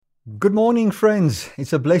Good morning, friends.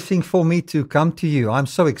 It's a blessing for me to come to you. I'm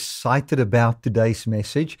so excited about today's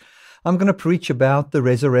message. I'm going to preach about the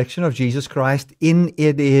resurrection of Jesus Christ in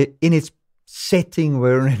its setting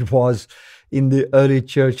where it was in the early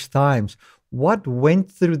church times. What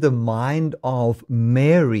went through the mind of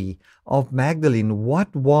Mary of Magdalene?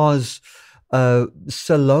 What was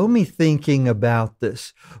Salome thinking about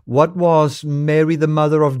this? What was Mary, the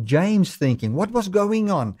mother of James, thinking? What was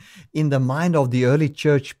going on in the mind of the early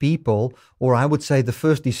church people, or I would say the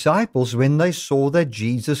first disciples, when they saw that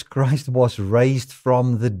Jesus Christ was raised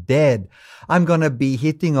from the dead? I'm going to be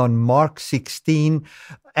hitting on Mark 16,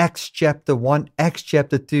 Acts chapter 1, Acts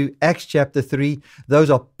chapter 2, Acts chapter 3. Those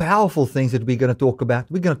are powerful things that we're going to talk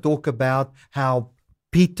about. We're going to talk about how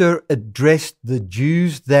Peter addressed the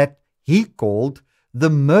Jews that he called the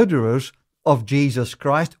murderers of Jesus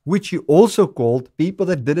Christ, which he also called people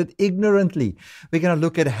that did it ignorantly. We're going to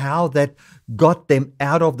look at how that got them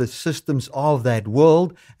out of the systems of that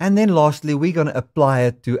world. And then lastly, we're going to apply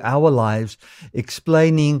it to our lives,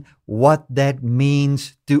 explaining what that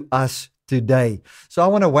means to us today. So I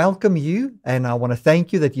want to welcome you, and I want to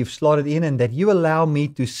thank you that you've slotted in and that you allow me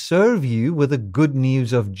to serve you with the good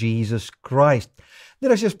news of Jesus Christ.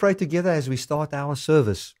 Let us just pray together as we start our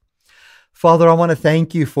service. Father, I want to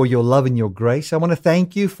thank you for your love and your grace. I want to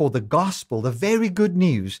thank you for the gospel, the very good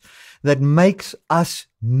news that makes us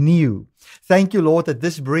new. Thank you, Lord, that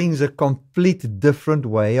this brings a complete different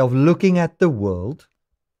way of looking at the world,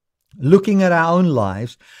 looking at our own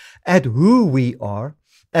lives, at who we are,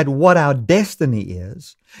 at what our destiny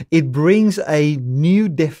is. It brings a new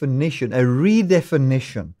definition, a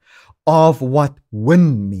redefinition of what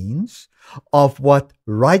win means, of what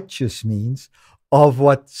righteous means, of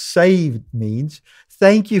what saved means.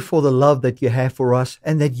 Thank you for the love that you have for us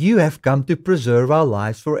and that you have come to preserve our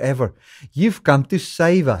lives forever. You've come to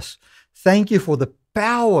save us. Thank you for the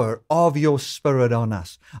power of your Spirit on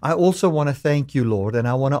us. I also want to thank you, Lord, and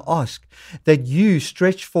I want to ask that you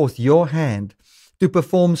stretch forth your hand to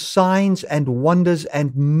perform signs and wonders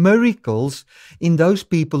and miracles in those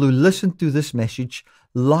people who listen to this message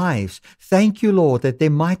lives. Thank you, Lord, that there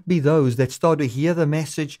might be those that start to hear the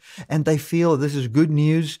message and they feel this is good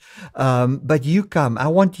news, but you come. I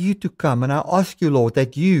want you to come, and I ask you, Lord,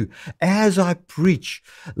 that you, as I preach,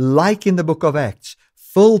 like in the book of Acts,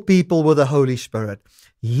 fill people with the Holy Spirit,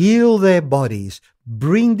 heal their bodies,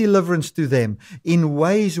 bring deliverance to them in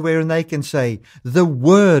ways where they can say, the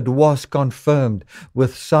word was confirmed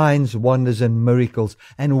with signs, wonders, and miracles.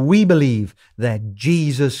 And we believe that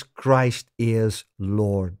Jesus Christ is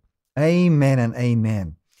Lord. Amen and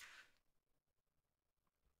amen.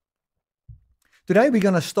 Today we're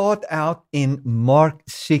going to start out in Mark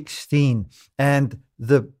 16. And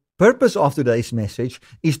the purpose of today's message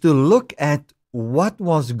is to look at what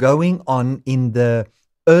was going on in the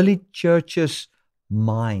early church's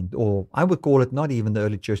mind, or I would call it not even the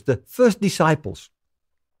early church, the first disciples,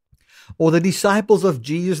 or the disciples of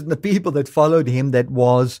Jesus and the people that followed him that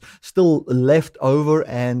was still left over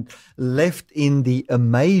and left in the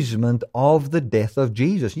amazement of the death of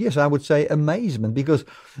Jesus. Yes, I would say amazement, because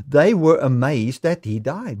they were amazed that he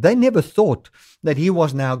died. They never thought that he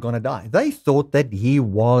was now going to die. They thought that he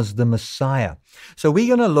was the Messiah. So we're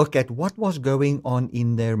going to look at what was going on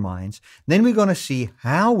in their minds. Then we're going to see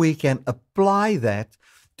how we can apply that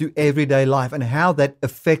to everyday life and how that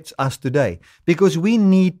affects us today. Because we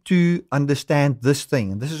need to understand this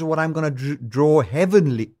thing. And this is what I'm going to draw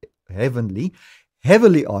heavily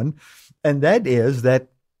on. And that is that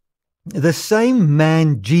the same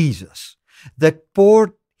man, Jesus, that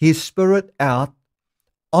poured his Spirit out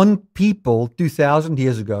on people 2,000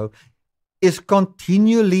 years ago, is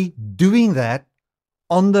continually doing that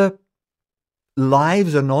on the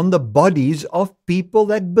lives and on the bodies of people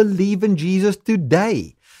that believe in Jesus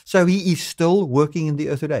today. So he is still working in the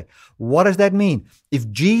earth today. What does that mean? If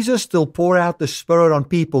Jesus still pour out the Spirit on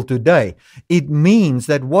people today, it means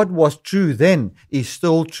that what was true then is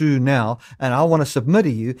still true now. And I want to submit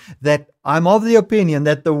to you that I'm of the opinion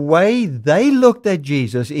that the way they looked at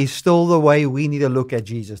Jesus is still the way we need to look at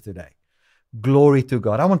Jesus today. Glory to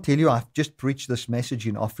God. I want to tell you, I've just preached this message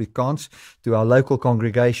in Afrikaans to our local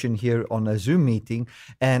congregation here on a Zoom meeting,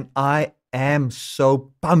 and I am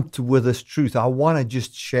so pumped with this truth. I want to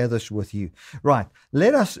just share this with you. Right.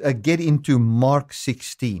 Let us get into Mark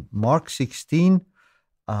 16. Mark 16.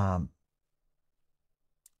 Mark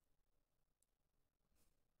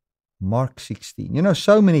 16. You know,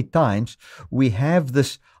 so many times we have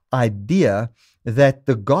this idea that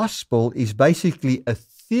the gospel is basically a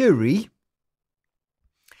theory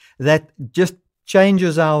that just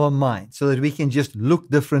changes our mind so that we can just look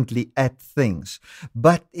differently at things.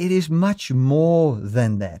 But it is much more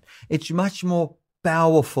than that. It's much more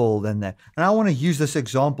powerful than that. And I want to use this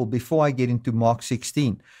example before I get into Mark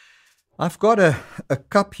 16. I've got a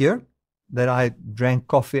cup here that I drank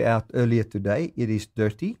coffee out earlier today. It is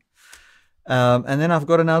dirty. And then I've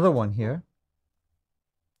got another one here.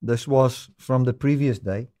 This was from the previous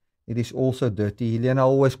day. It is also dirty. Helena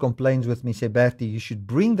always complains with me, say, Bertie, you should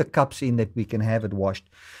bring the cups in that we can have it washed.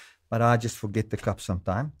 But I just forget the cup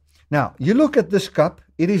sometime. Now, you look at this cup.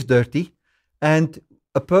 It is dirty. And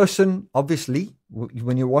a person, obviously,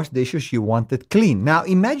 when you wash dishes, you want it clean. Now,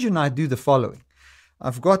 imagine I do the following.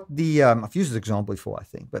 I've got I've used this example before, I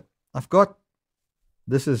think, but I've got,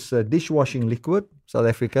 this is dishwashing liquid, South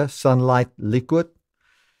Africa, Sunlight liquid.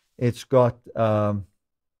 It's got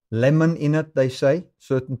lemon in it, they say,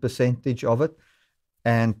 certain percentage of it.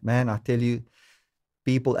 And man, I tell you,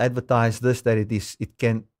 people advertise this, that it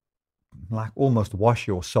can like almost wash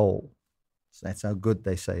your soul. So that's how good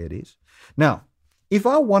they say it is. Now, if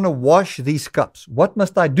I want to wash these cups, what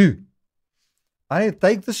must I do? I need to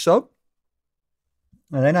take the soap,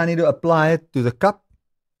 and then I need to apply it to the cup,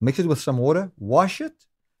 mix it with some water, wash it,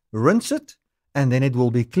 rinse it, and then it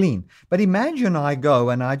will be clean. But imagine I go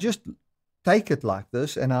and I just take it like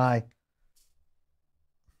this, and I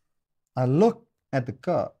look at the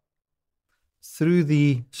cup through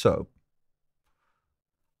the soap.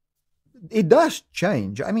 It does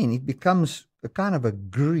change. I mean, it becomes a kind of a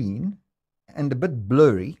green and a bit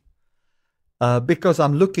blurry because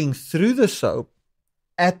I'm looking through the soap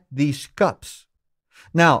at these cups.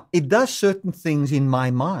 Now, it does certain things in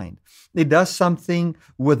my mind. It does something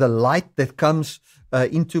with a light that comes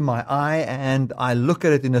into my eye, and I look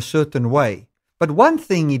at it in a certain way. But one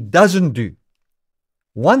thing it doesn't do,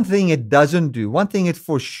 one thing it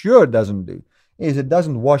for sure doesn't do, is it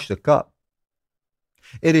doesn't wash the cup.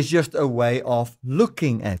 It is just a way of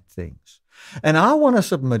looking at things. And I want to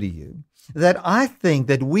submit to you that I think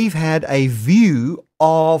that we've had a view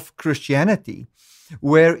of Christianity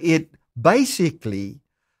where it basically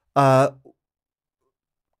got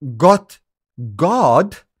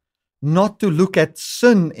God not to look at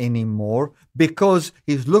sin anymore because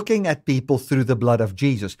he's looking at people through the blood of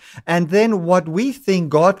Jesus. And then what we think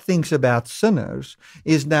God thinks about sinners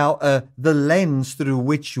is now the lens through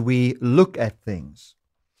which we look at things.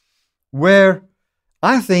 Where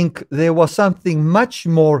I think there was something much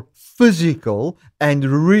more physical and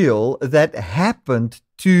real that happened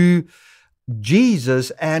to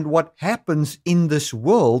Jesus and what happens in this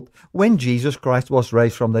world when Jesus Christ was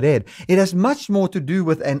raised from the dead. It has much more to do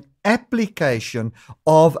with an application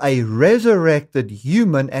of a resurrected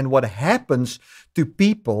human and what happens to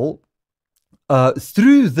people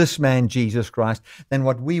through this man, Jesus Christ, than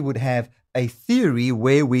what we would have a theory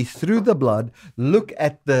where we, through the blood, look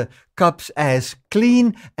at the cups as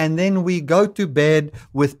clean, and then we go to bed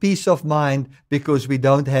with peace of mind because we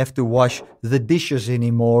don't have to wash the dishes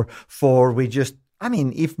anymore. If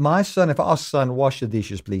our son, wash the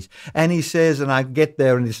dishes, please. And he says, and I get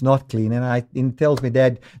there and it's not clean, and he tells me,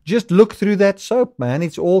 Dad, just look through that soap, man,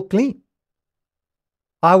 it's all clean.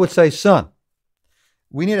 I would say, son,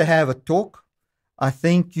 we need to have a talk. I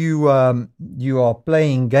think you are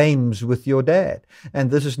playing games with your dad,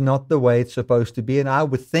 and this is not the way it's supposed to be. And I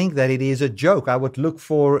would think that it is a joke. I would look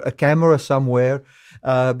for a camera somewhere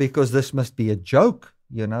because this must be a joke,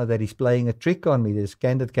 that he's playing a trick on me. There's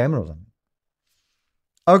candid cameras on me.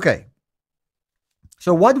 Okay.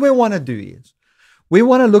 So what we want to do is we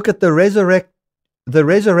want to look at the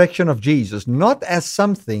resurrection of Jesus, not as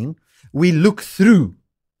something we look through,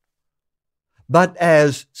 but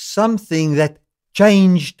as something that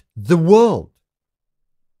changed the world.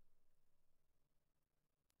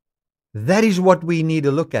 That is what we need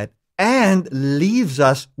to look at, and leaves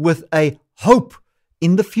us with a hope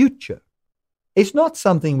in the future. It's not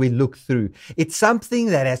something we look through. It's something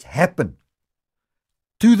that has happened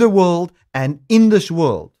to the world and in this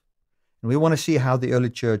world. And we want to see how the early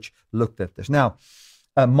church looked at this. Now,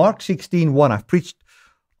 Mark 16:1, I've preached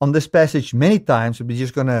on this passage many times, but we're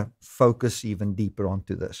just going to focus even deeper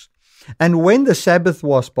onto this. And when the Sabbath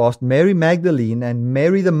was past, Mary Magdalene and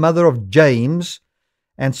Mary, the mother of James,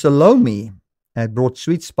 and Salome had brought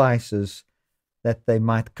sweet spices that they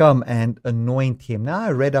might come and anoint him. Now,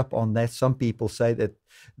 I read up on that. Some people say that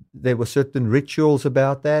there were certain rituals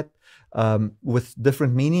about that with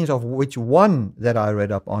different meanings, of which one that I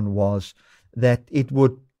read up on was that it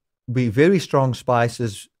would be very strong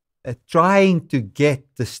spices trying to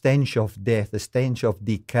get the stench of death, the stench of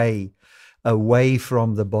decay away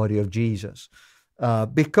from the body of Jesus.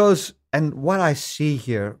 Because And what I see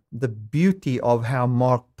here, the beauty of how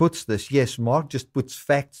Mark puts this, yes, Mark just puts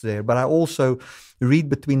facts there, but I also read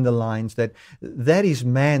between the lines that that is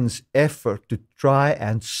man's effort to try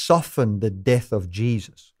and soften the death of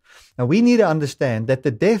Jesus. Now, we need to understand that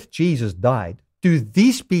the death Jesus died to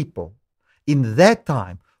these people in that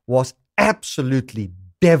time was absolutely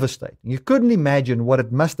devastating. You couldn't imagine what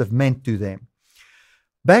it must have meant to them.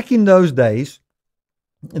 Back in those days,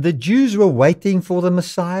 the Jews were waiting for the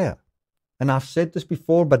Messiah. And I've said this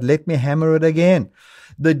before, but let me hammer it again.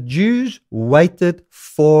 The Jews waited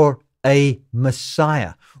for a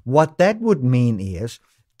Messiah. What that would mean is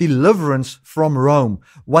deliverance from Rome.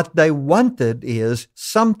 What they wanted is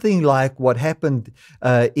something like what happened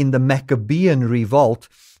in the Maccabean revolt,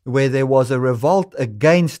 where there was a revolt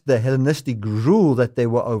against the Hellenistic rule that they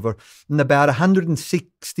were over in about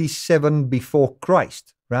 167 before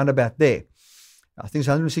Christ, round about there. I think it's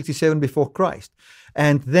 167 before Christ.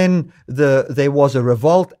 And then there was a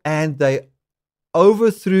revolt, and they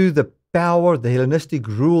overthrew the power, the Hellenistic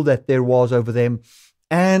rule that there was over them.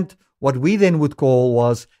 And what we then would call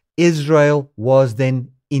was Israel was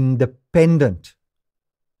then independent.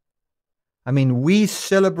 I mean, we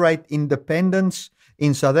celebrate independence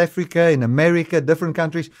in South Africa, in America, different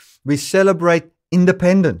countries. We celebrate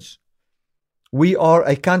independence. We are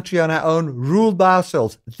a country on our own, ruled by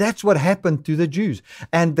ourselves. That's what happened to the Jews.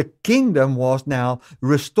 And the kingdom was now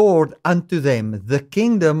restored unto them. The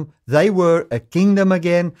kingdom, they were a kingdom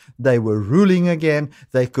again. They were ruling again.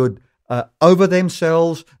 They could over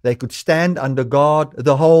themselves. They could stand under God,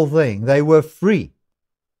 the whole thing. They were free.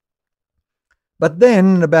 But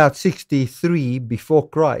then, in about 63 before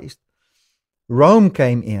Christ, Rome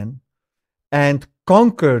came in and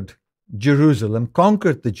conquered Jerusalem,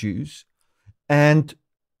 conquered the Jews, and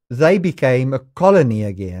they became a colony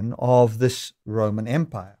again of this Roman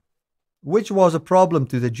Empire, which was a problem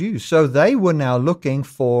to the Jews. So they were now looking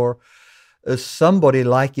for somebody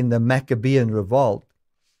like in the Maccabean revolt,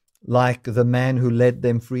 like the man who led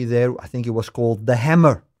them free there. I think it was called the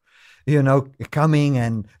Hammer, coming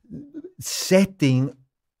and setting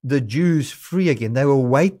the Jews free again. They were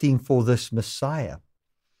waiting for this Messiah.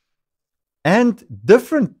 And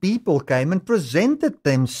different people came and presented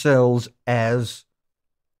themselves as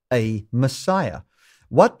a Messiah.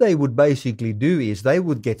 What they would basically do is they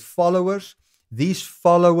would get followers. These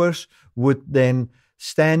followers would then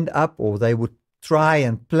stand up, or they would try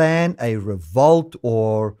and plan a revolt,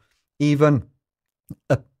 or even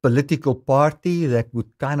a political party that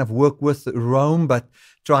would kind of work with Rome, but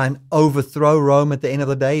try and overthrow Rome at the end of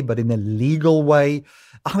the day, but in a legal way.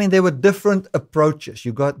 I mean, there were different approaches.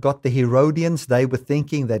 You got the Herodians. They were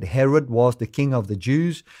thinking that Herod was the king of the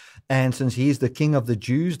Jews. And since he's the king of the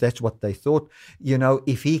Jews, that's what they thought.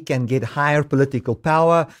 If he can get higher political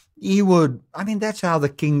power, he would, that's how the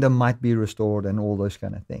kingdom might be restored and all those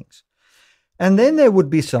kind of things. And then there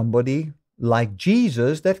would be somebody like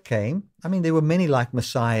Jesus that came. There were many like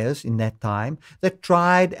messiahs in that time that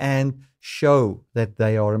tried and show that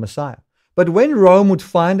they are a messiah. But when Rome would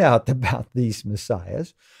find out about these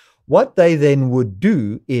messiahs, what they then would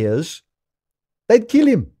do is they'd kill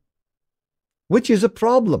him, which is a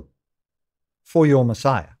problem for your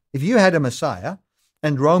messiah. If you had a messiah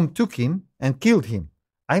and Rome took him and killed him,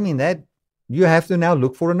 that you have to now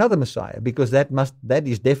look for another messiah, because that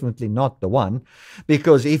is definitely not the one.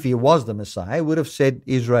 Because if he was the messiah, he would have set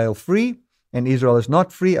Israel free, and Israel is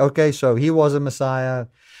not free. Okay, so he was a messiah.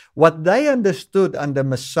 What they understood under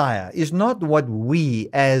Messiah is not what we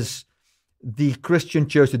as the Christian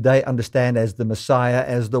church today understand as the Messiah,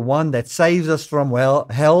 as the one that saves us from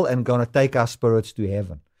hell and going to take our spirits to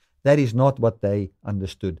heaven. That is not what they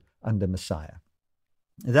understood under Messiah.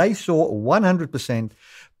 They saw 100%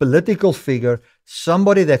 political figure,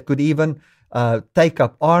 somebody that could even take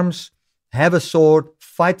up arms, have a sword,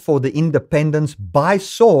 fight for the independence by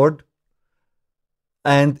sword,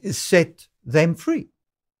 and set them free.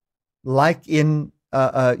 Like in,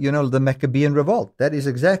 the Maccabean revolt. That is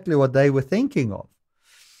exactly what they were thinking of.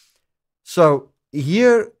 So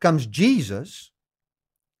here comes Jesus.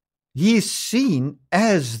 He is seen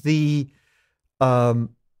as the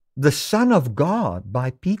Son of God by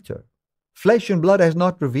Peter. Flesh and blood has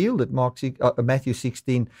not revealed it. Matthew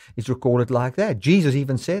 16 is recorded like that. Jesus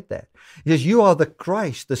even said that. He says, "You are the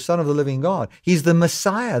Christ, the Son of the living God." He's the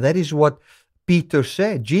Messiah. That is what Peter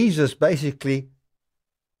said. Jesus basically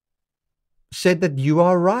said that you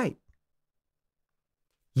are right.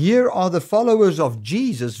 Here are the followers of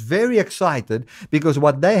Jesus very excited, because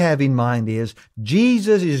what they have in mind is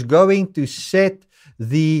Jesus is going to set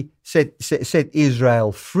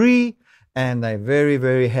Israel free, and they're very,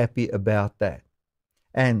 very happy about that.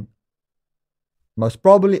 And Most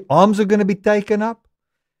probably arms are going to be taken up.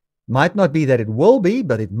 Might not be that it will be,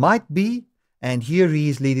 but it might be. And here he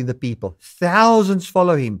is leading the people. Thousands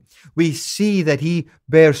follow him. We see that he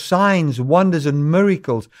bears signs, wonders, and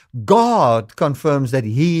miracles. God confirms that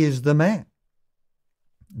he is the man.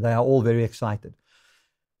 They are all very excited.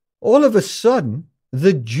 All of a sudden,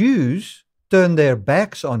 the Jews turned their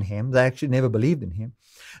backs on him. They actually never believed in him.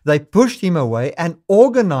 They pushed him away and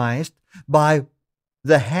organized by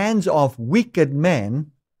the hands of wicked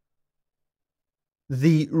men,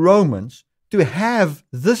 the Romans, to have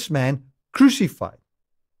this man crucified.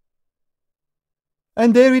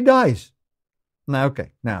 And there he dies. Now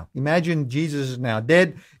imagine Jesus is now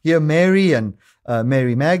dead. Here Mary and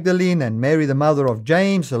Mary Magdalene and Mary the mother of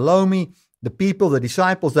James, Salome, the people, the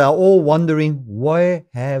disciples, they are all wondering, where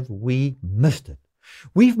have we missed it?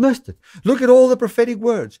 We've missed it. Look at all the prophetic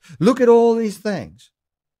words. Look at all these things.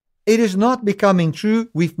 It is not becoming true.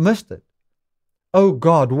 We've missed it. Oh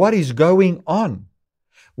God, what is going on?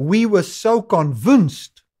 We were so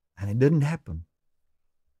convinced, and it didn't happen.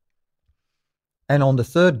 And on the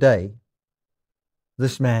third day,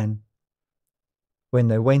 this man, when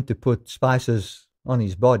they went to put spices on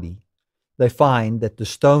his body, they find that the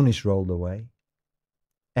stone is rolled away,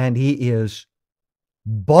 and he is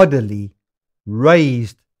bodily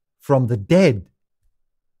raised from the dead.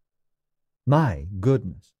 My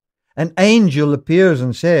goodness. An angel appears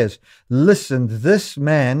and says, listen, this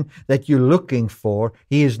man that you're looking for,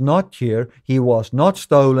 he is not here. He was not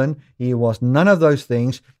stolen. He was none of those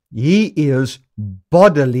things. He is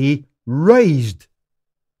bodily raised.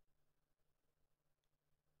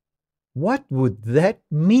 What would that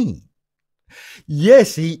mean?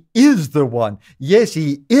 Yes, he is the one. Yes,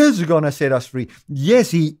 he is going to set us free.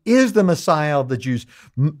 Yes, he is the Messiah of the Jews.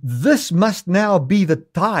 This must now be the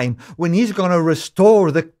time when he's going to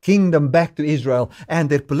restore the kingdom back to Israel. And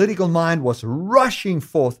their political mind was rushing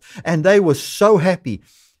forth, and they were so happy.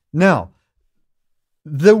 Now,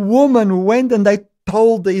 the woman went and they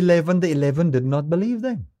told the 11. The 11 did not believe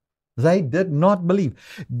them. They did not believe.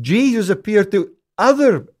 Jesus appeared to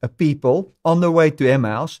other people on the way to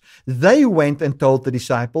Emmaus. They went and told the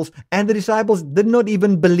disciples, and the disciples did not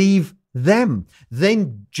even believe them.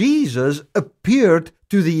 Then Jesus appeared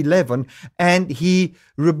to the 11, and he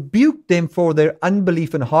rebuked them for their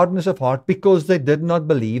unbelief and hardness of heart, because they did not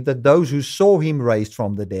believe that those who saw him raised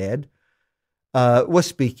from the dead were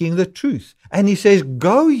speaking the truth. And he says,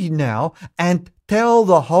 go ye now and tell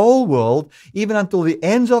the whole world, even until the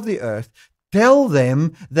ends of the earth, tell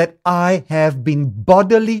them that I have been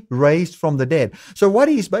bodily raised from the dead. So what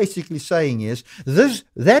he's basically saying is,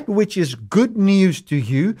 that which is good news to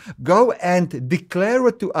you, go and declare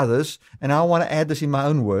it to others. And I want to add this in my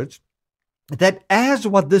own words, that as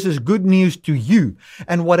what this is good news to you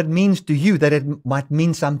and what it means to you, that it might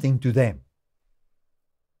mean something to them.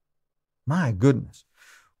 My goodness.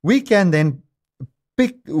 We can then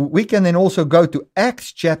also go to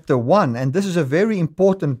Acts chapter 1, and this is a very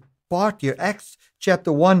important part here. Acts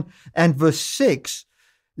chapter 1 and verse 6.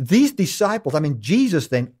 These disciples, Jesus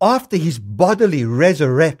then, after his bodily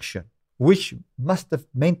resurrection, which must have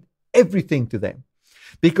meant everything to them,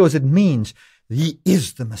 because it means he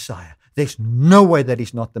is the Messiah. There's no way that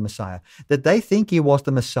he's not the Messiah. Did they think he was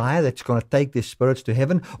the Messiah that's going to take their spirits to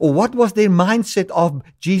heaven? Or what was their mindset of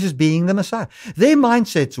Jesus being the Messiah? Their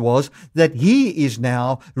mindset was that he is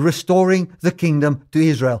now restoring the kingdom to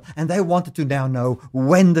Israel. And they wanted to now know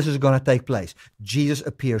when this is going to take place. Jesus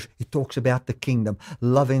appears. He talks about the kingdom,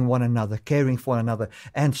 loving one another, caring for one another,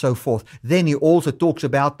 and so forth. Then he also talks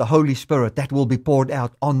about the Holy Spirit that will be poured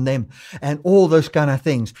out on them and all those kind of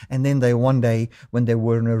things. And then they one day, when they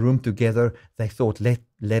were in a room together, they thought,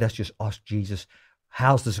 let us just ask Jesus,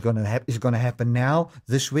 how's this going to happen? Is it going to happen now,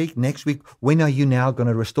 this week, next week? When are you now going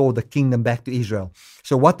to restore the kingdom back to Israel?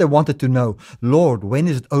 So what they wanted to know, Lord, when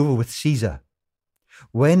is it over with Caesar?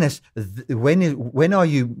 When are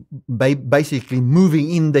you basically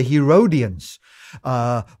moving in the Herodians?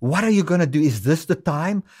 What are you going to do? Is this the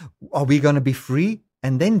time? Are we going to be free?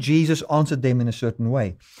 And then Jesus answered them in a certain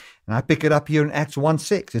way. And I pick it up here in Acts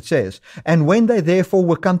 1:6. It says, and when they therefore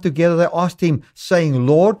were come together, they asked him, saying,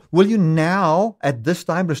 Lord, will you now at this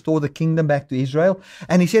time restore the kingdom back to Israel?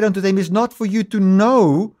 And he said unto them, it's not for you to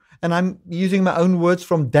know, and I'm using my own words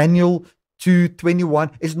from Daniel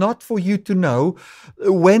 2:21, it's not for you to know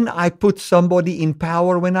when I put somebody in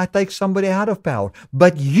power, when I take somebody out of power,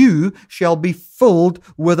 but you shall be filled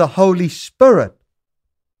with the Holy Spirit.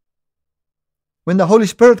 When the Holy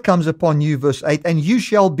Spirit comes upon you, verse 8, and you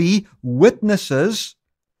shall be witnesses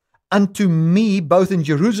unto me, both in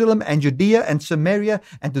Jerusalem and Judea and Samaria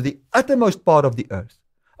and to the uttermost part of the earth.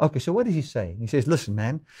 Okay, so what is he saying? He says, listen,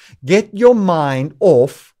 man, get your mind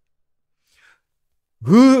off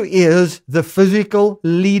who is the physical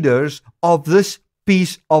leaders of this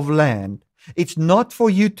piece of land. It's not for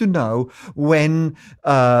you to know when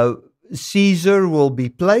Caesar will be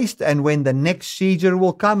placed and when the next Caesar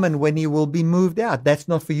will come and when he will be moved out. That's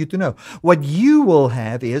not for you to know. What you will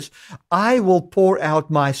have is, I will pour out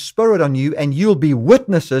my Spirit on you and you'll be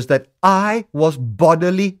witnesses that I was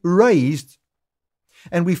bodily raised.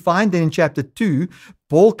 And we find that in chapter 2,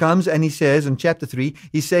 Paul comes and he says, in chapter 3,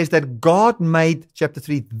 he says that God made, chapter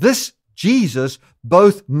 3, this Jesus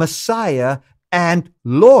both Messiah and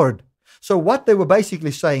Lord. So what they were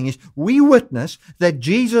basically saying is, we witness that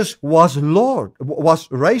Jesus was Lord, was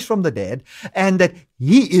raised from the dead, and that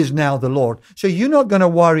he is now the Lord. So you're not going to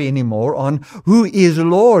worry anymore on who is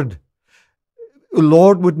Lord.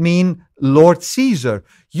 Lord would mean Lord Caesar.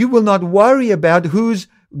 You will not worry about who's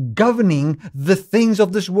governing the things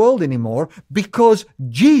of this world anymore, because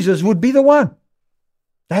Jesus would be the one.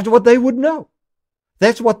 That's what they would know.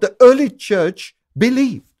 That's what the early church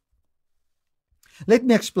believed. Let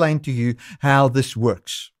me explain to you how this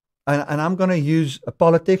works. And I'm going to use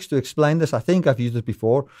politics to explain this. I think I've used it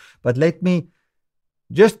before, but let me,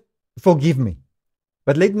 just forgive me,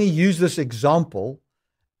 but let me use this example.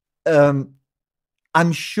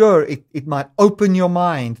 I'm sure it might open your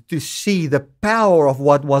mind to see the power of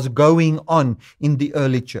what was going on in the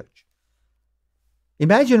early church.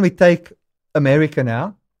 Imagine we take America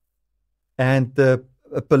now and the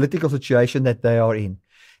political situation that they are in.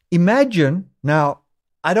 Imagine, now,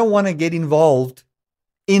 I don't want to get involved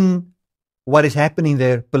in what is happening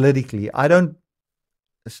there politically.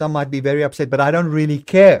 Some might be very upset, but I don't really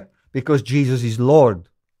care, because Jesus is Lord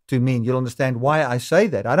to me. And you'll understand why I say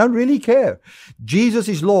that. I don't really care. Jesus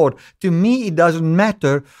is Lord. To me, it doesn't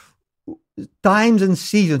matter times and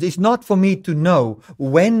seasons. It's not for me to know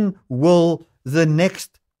when will the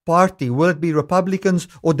next party, will it be Republicans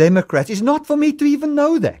or Democrats? It's not for me to even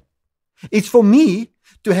know that. It's for me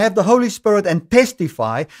to have the Holy Spirit and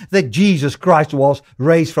testify that Jesus Christ was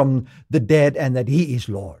raised from the dead and that he is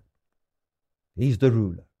Lord. He's the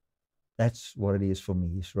ruler. That's what it is for me.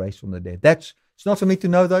 He's raised from the dead. It's not for me to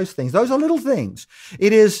know those things. Those are little things.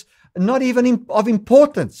 It is not even of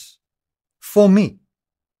importance for me.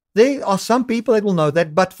 There are some people that will know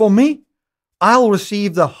that, but for me, I'll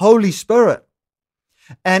receive the Holy Spirit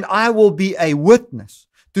and I will be a witness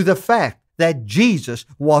to the fact that Jesus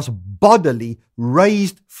was bodily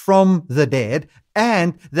raised from the dead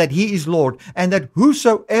and that he is Lord, and that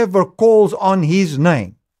whosoever calls on his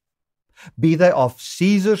name, be they of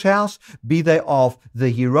Caesar's house, be they of the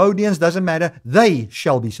Herodians, doesn't matter, they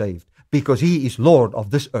shall be saved, because he is Lord of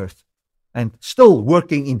this earth and still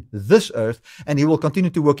working in this earth, and he will continue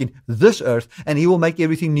to work in this earth, and he will make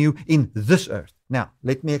everything new in this earth. Now,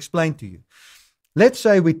 let me explain to you. Let's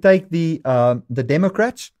say we take the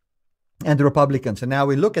Democrats and the Republicans, and now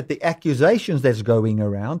we look at the accusations that's going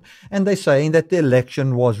around, and they're saying that the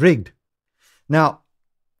election was rigged. Now,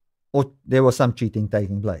 or there was some cheating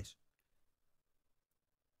taking place.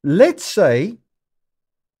 Let's say,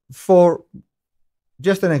 for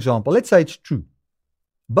just an example, let's say it's true.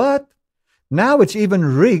 But now it's even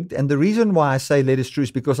rigged, and the reason why I say let it's true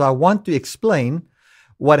is because I want to explain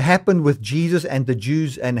what happened with Jesus and the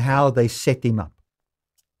Jews and how they set him up.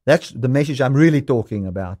 That's the message I'm really talking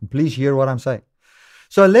about. And please hear what I'm saying.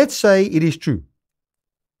 So let's say it is true.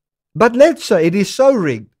 But let's say it is so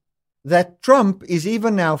rigged that Trump is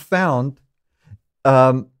even now found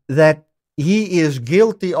that he is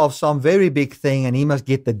guilty of some very big thing and he must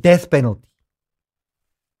get the death penalty.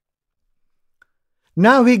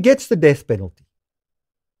 Now he gets the death penalty.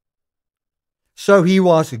 So he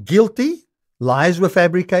was guilty, lies were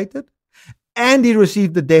fabricated, and he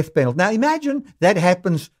received the death penalty. Now imagine that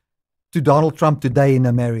happens to Donald Trump today in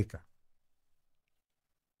America.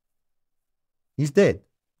 He's dead.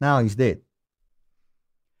 Now he's dead.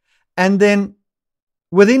 And then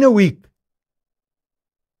within a week,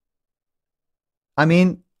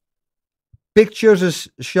 pictures is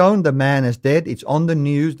shown, the man is dead. It's on the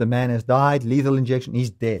news. The man has died, lethal injection, he's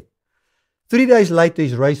dead. 3 days later,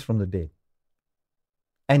 he's raised from the dead.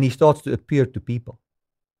 And he starts to appear to people.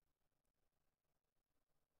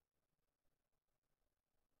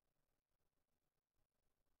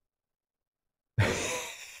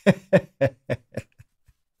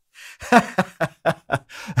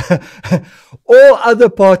 All other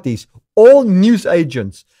parties, all news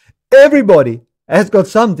agents, everybody has got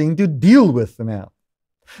something to deal with now.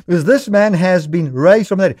 Because this man has been raised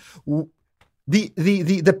from the dead.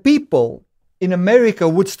 The people in America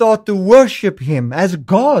would start to worship him as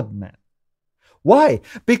God, man. Why?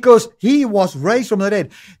 Because he was raised from the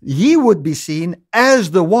dead. He would be seen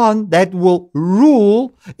as the one that will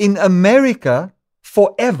rule in America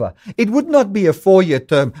forever. It would not be a 4-year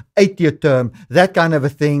term, 8-year term, that kind of a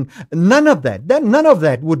thing. None of that. None of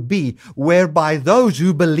that would be whereby those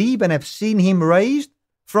who believe and have seen him raised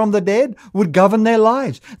from the dead would govern their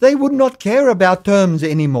lives. They would not care about terms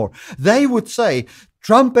anymore. They would say,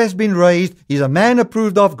 Trump has been raised, he's a man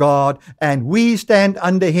approved of God, and we stand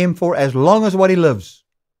under him for as long as what he lives.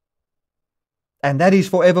 And that is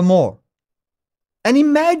forevermore. And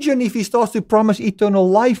imagine if he starts to promise eternal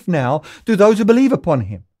life now to those who believe upon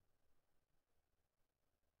him.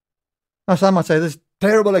 Now, some might say this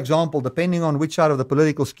terrible example, depending on which side of the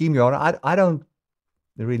political scheme you are. I don't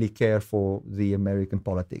really care for the American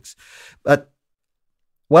politics. But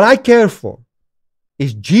what I care for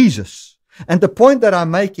is Jesus. And the point that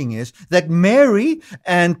I'm making is that Mary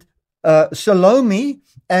and Salome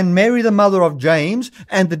and Mary, the mother of James,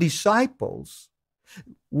 and the disciples,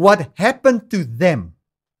 what happened to them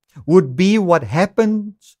would be what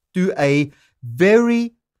happens to a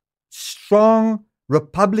very strong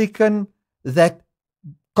Republican that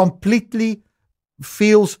completely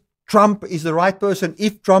feels Trump is the right person.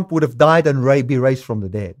 If Trump would have died and be raised from the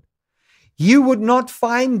dead, you would not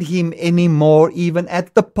find him anymore even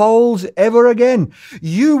at the polls ever again.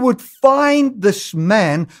 You would find this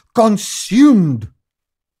man consumed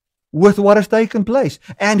with what has taken place,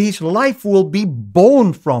 and his life will be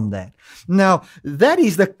born from that. Now, that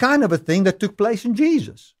is the kind of a thing that took place in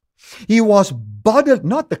Jesus. He was bodily,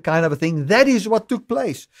 not the kind of a thing, that is what took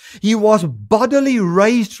place. He was bodily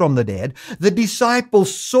raised from the dead. The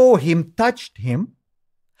disciples saw him, touched him,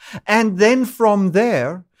 and then from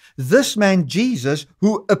there, this man Jesus,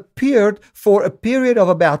 who appeared for a period of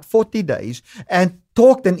about 40 days and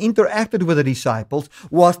talked and interacted with the disciples,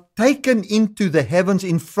 was taken into the heavens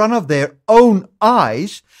in front of their own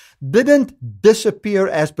eyes, didn't disappear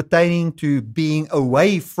as pertaining to being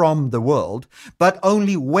away from the world, but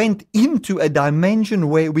only went into a dimension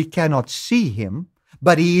where we cannot see him,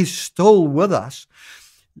 but he is still with us.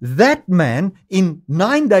 That man, in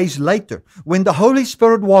 9 days later, when the Holy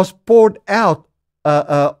Spirit was poured out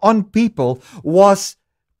on people, was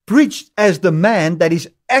preached as the man that is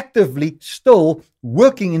actively still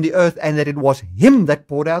working in the earth, and that it was him that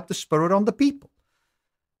poured out the Spirit on the people.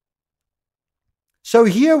 So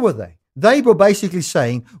here were they. They were basically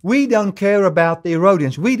saying, we don't care about the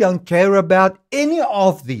Herodians. We don't care about any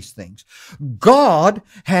of these things. God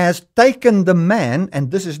has taken the man,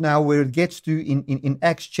 and this is now where it gets to in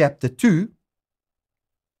Acts chapter 2,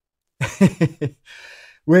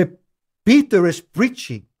 where Peter is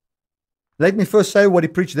preaching. Let me first say what he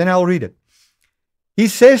preached, then I'll read it. He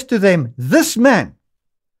says to them, this man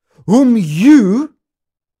whom you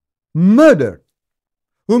murdered,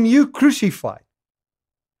 whom you crucified,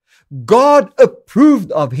 God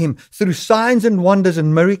approved of him through signs and wonders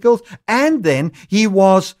and miracles, and then he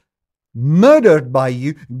was murdered by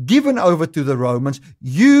you, given over to the Romans.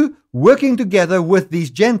 You, working together with these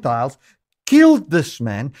Gentiles, killed this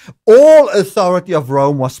man. All authority of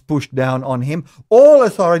Rome was pushed down on him. All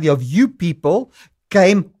authority of you people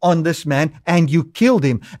came on this man, and you killed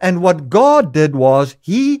him. And what God did was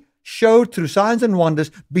he showed through signs and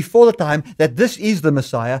wonders before the time that this is the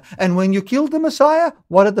Messiah. And when you killed the Messiah,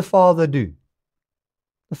 what did the Father do?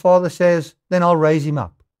 The Father says, then I'll raise him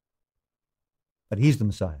up. But he's the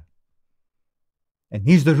Messiah. And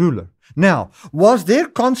he's the ruler. Now, was their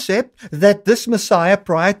concept that this Messiah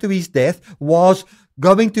prior to his death was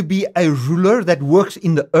going to be a ruler that works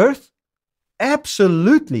in the earth?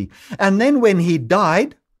 Absolutely. And then when he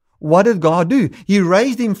died, what did God do? He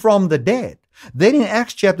raised him from the dead. Then in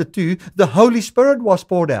Acts chapter 2, the Holy Spirit was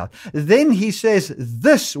poured out. Then he says,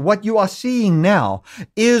 this, what you are seeing now,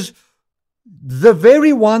 is the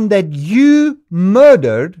very one that you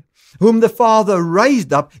murdered, whom the Father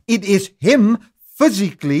raised up. It is him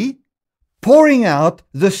physically pouring out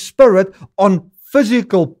the Spirit on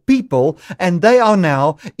physical people, and they are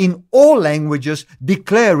now in all languages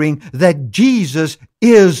declaring that Jesus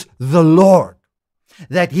is the Lord,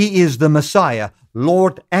 that he is the Messiah.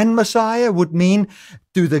 Lord and Messiah would mean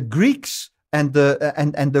to the Greeks and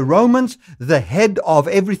the Romans, the head of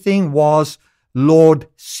everything was Lord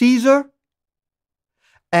Caesar.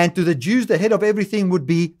 And to the Jews, the head of everything would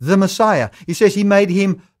be the Messiah. He says he made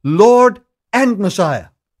him Lord and Messiah.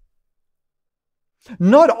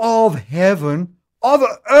 Not of heaven, of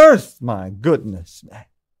earth, my goodness, man.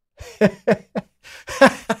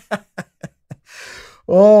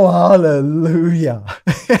 Oh, hallelujah.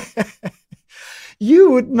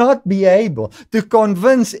 You would not be able to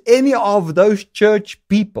convince any of those church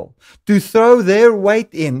people to throw their weight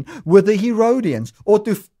in with the Herodians, or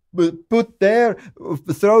to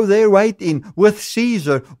throw their weight in with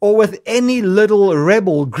Caesar, or with any little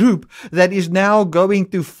rebel group that is now going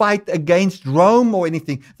to fight against Rome or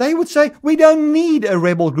anything. They would say, we don't need a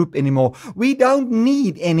rebel group anymore. We don't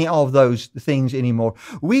need any of those things anymore.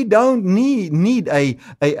 We don't need a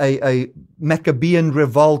Maccabean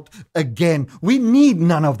revolt again. We need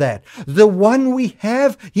none of that. The one we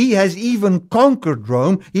have, he has even conquered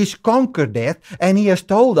Rome. He's conquered death, and he has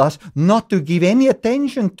told us not to give any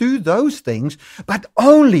attention to those things, but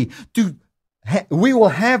only to we will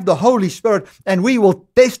have the Holy Spirit, and we will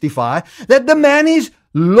testify that the man is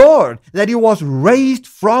Lord, that he was raised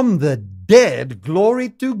from the dead. Glory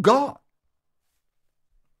to God.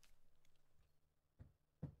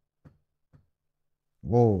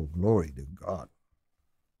 Oh, glory to God.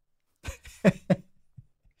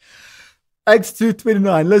 Acts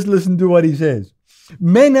 2:29. Let's listen to what he says.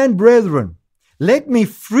 Men and brethren, let me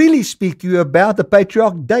freely speak to you about the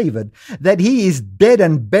patriarch David, that he is dead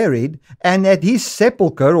and buried, and that his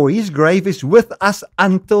sepulchre or his grave is with us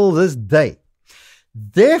until this day.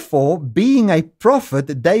 Therefore, being a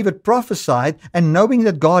prophet, David prophesied, and knowing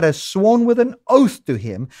that God has sworn with an oath to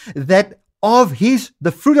him that of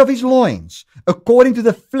the fruit of his loins, according to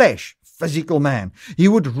the flesh, physical man, he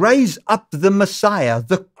would raise up the Messiah,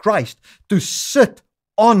 the Christ, to sit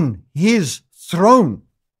on his throne.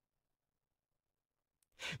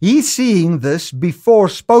 He, seeing this before,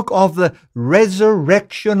 spoke of the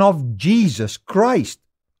resurrection of Jesus Christ,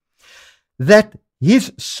 that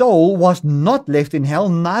his soul was not left in hell,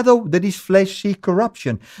 neither did his flesh see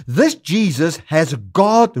corruption. This Jesus has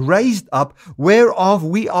God raised up, whereof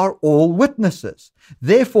we are all witnesses.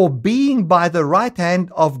 Therefore, being by the right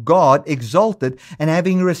hand of God exalted, and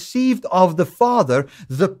having received of the Father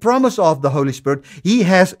the promise of the Holy Spirit, he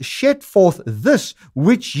has shed forth this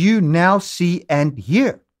which you now see and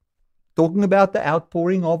hear. Talking about the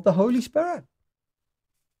outpouring of the Holy Spirit.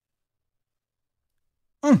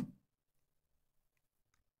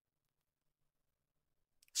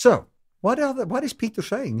 So, what is Peter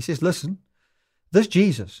saying? He says, listen, this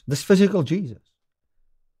Jesus, this physical Jesus,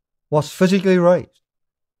 was physically raised.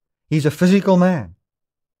 He's a physical man.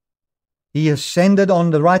 He ascended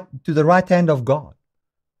to the right hand of God.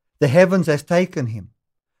 The heavens has taken him,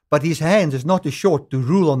 but his hand is not too short to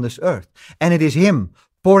rule on this earth. And it is him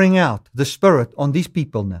pouring out the Spirit on these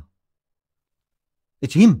people now.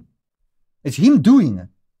 It's him. It's him doing it.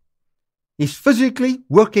 He's physically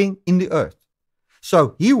working in the earth.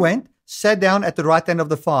 So he went, sat down at the right hand of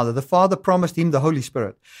the Father. The Father promised him the Holy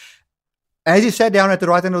Spirit. As he sat down at the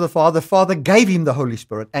right hand of the Father gave him the Holy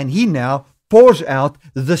Spirit. And he now pours out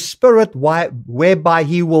the Spirit whereby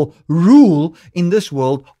he will rule in this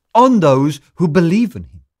world on those who believe in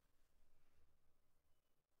him.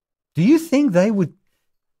 Do you think the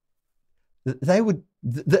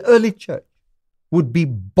early church would be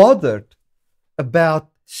bothered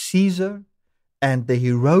about Caesar and the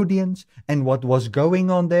Herodians and what was going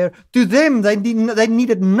on there? To them, they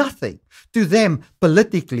needed nothing. To them,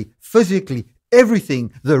 politically, physically,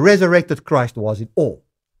 everything, the resurrected Christ was it all.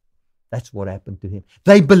 That's what happened to him.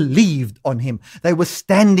 They believed on him. They were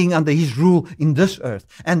standing under his rule in this earth.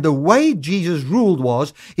 And the way Jesus ruled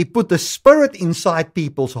was, he put the Spirit inside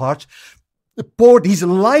people's hearts, poured his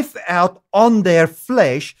life out on their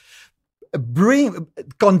flesh,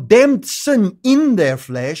 condemned sin in their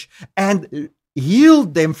flesh, and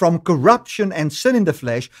healed them from corruption and sin in the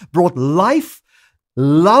flesh, brought life,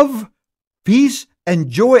 love, peace, and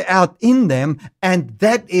joy out in them, and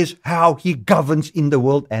that is how he governs in the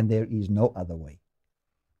world, and there is no other way.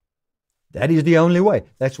 That is the only way.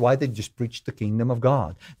 That's why they just preached the kingdom of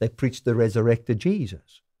God. They preached the resurrected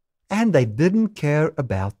Jesus, and they didn't care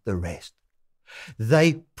about the rest.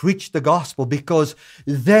 They preached the gospel because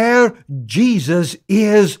their Jesus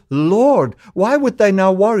is Lord. Why would they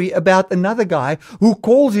now worry about another guy who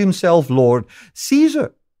calls himself Lord?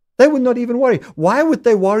 Caesar. They would not even worry. Why would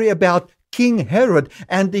they worry about King Herod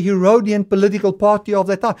and the Herodian political party of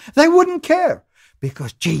that time? They wouldn't care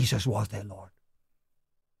because Jesus was their Lord.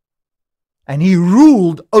 And he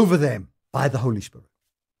ruled over them by the Holy Spirit.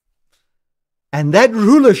 And that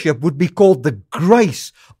rulership would be called the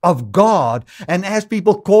grace of God. And as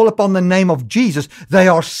people call upon the name of Jesus, they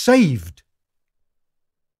are saved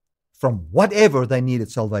from whatever they needed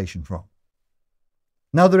salvation from.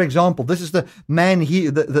 Another example, this is the man,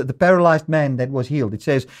 the paralyzed man that was healed. It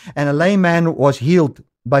says, and a lame man was healed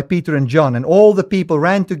by Peter and John, and all the people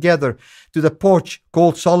ran together to the porch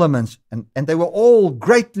called Solomon's, and they were all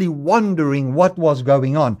greatly wondering what was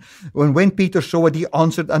going on. When Peter saw it, he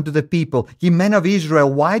answered unto the people, Ye men of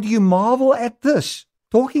Israel, why do you marvel at this?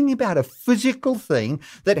 Talking about a physical thing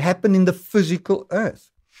that happened in the physical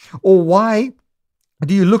earth. Or why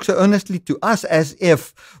do you look so earnestly to us as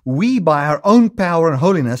if we by our own power and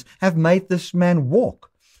holiness have made this man walk?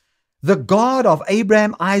 The God of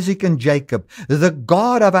Abraham, Isaac, and Jacob, the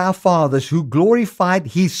God of our fathers who glorified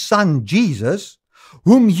his son Jesus,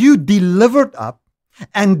 whom you delivered up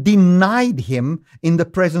and denied him in the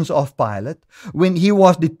presence of Pilate when he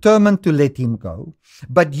was determined to let him go.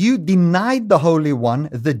 But you denied the Holy One,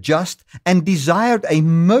 the just, and desired a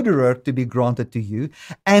murderer to be granted to you,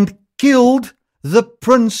 and killed the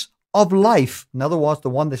Prince of Life. In other words, the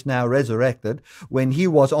one that's now resurrected. When he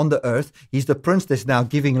was on the earth, he's the Prince that's now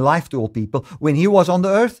giving life to all people. When he was on the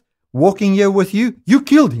earth, walking here with you, you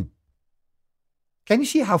killed him. Can you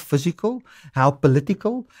see how physical, how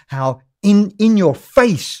political, how in your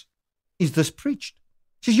face is this preached?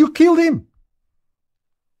 He says, you killed him.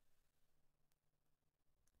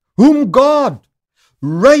 Whom God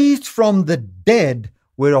raised from the dead,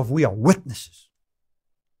 whereof we are witnesses.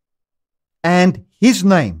 And his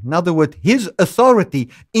name, in other words, his authority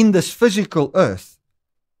in this physical earth,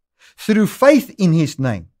 through faith in his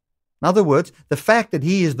name. In other words, the fact that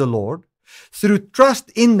he is the Lord, through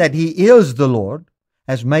trust in that he is the Lord,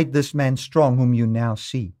 has made this man strong whom you now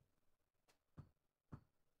see.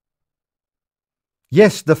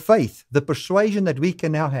 Yes, the faith, the persuasion that we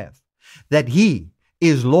can now have, that he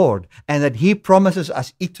is Lord and that he promises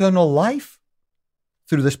us eternal life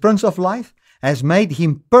through this Prince of Life, has made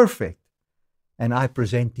him perfect. And I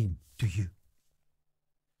present him to you.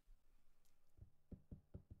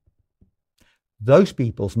 Those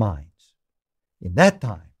people's minds in that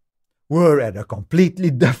time were at a completely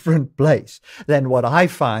different place than what I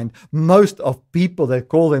find most of people that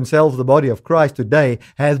call themselves the body of Christ today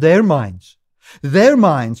have their minds. Their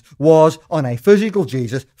minds was on a physical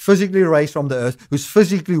Jesus, physically raised from the earth, who's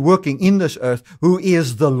physically working in this earth, who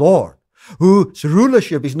is the Lord, whose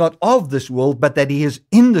rulership is not of this world, but that he is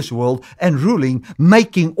in this world and ruling,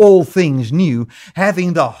 making all things new,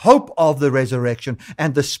 having the hope of the resurrection,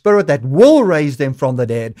 and the Spirit that will raise them from the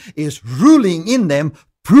dead is ruling in them,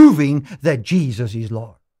 proving that Jesus is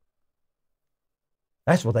Lord.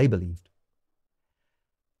 That's what they believed.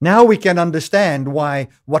 Now we can understand why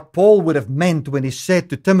what Paul would have meant when he said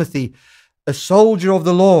to Timothy, a soldier of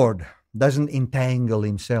the Lord doesn't entangle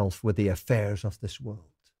himself with the affairs of this world.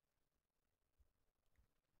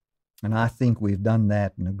 And I think we've done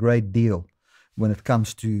that in a great deal when it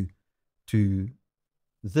comes to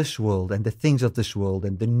this world and the things of this world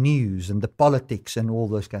and the news and the politics and all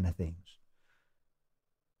those kind of things.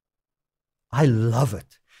 I love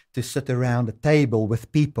it to sit around a table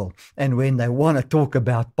with people, and when they want to talk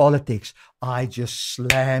about politics, I just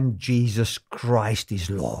slam Jesus Christ is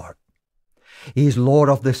Lord. He is Lord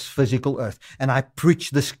of this physical earth. And I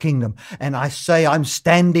preach this kingdom. And I say I'm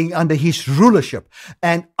standing under his rulership.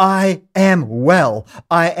 And I am well.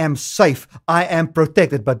 I am safe. I am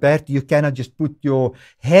protected. But Bert, you cannot just put your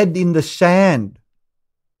head in the sand.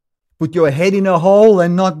 Put your head in a hole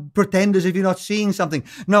and not pretend as if you're not seeing something.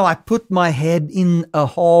 No, I put my head in a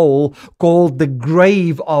hole called the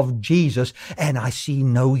grave of Jesus, and I see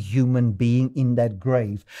no human being in that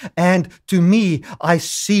grave. And to me, I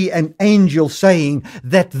see an angel saying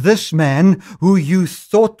that this man who you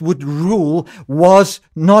thought would rule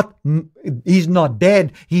he's not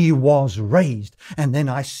dead, he was raised. And then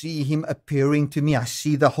I see him appearing to me. I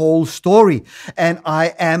see the whole story, and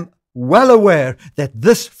I am well aware that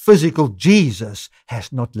this physical Jesus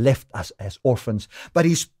has not left us as orphans, but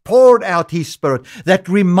he's poured out his Spirit that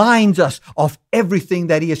reminds us of everything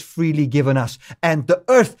that he has freely given us. And the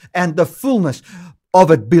earth and the fullness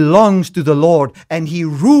of it belongs to the Lord, and he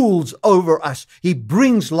rules over us. He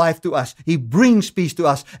brings life to us. He brings peace to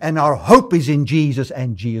us, and our hope is in Jesus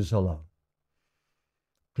and Jesus alone.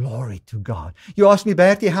 Glory to God. You ask me,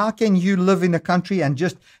 Bertie, how can you live in a country and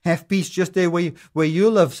just have peace just there where you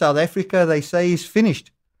live? South Africa, they say, is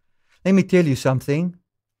finished. Let me tell you something.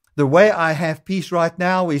 The way I have peace right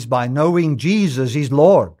now is by knowing Jesus is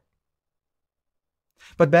Lord.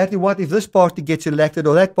 But Bertie, what if this party gets elected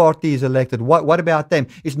or that party is elected? What about them?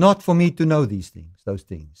 It's not for me to know those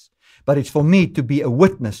things. But it's for me to be a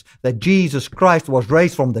witness that Jesus Christ was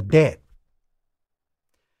raised from the dead.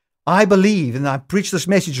 I believe, and I preach this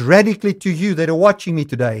message radically to you that are watching me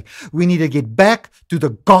today, we need to get back to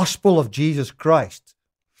the gospel of Jesus Christ.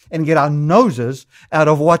 and get our noses out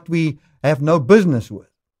of what we have no business with.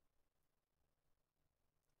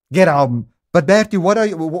 But Bertie, what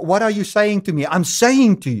are you saying to me? I'm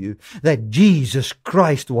saying to you that Jesus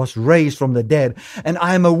Christ was raised from the dead, and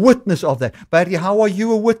I am a witness of that. Bertie, how are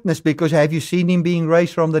you a witness? Because have you seen him being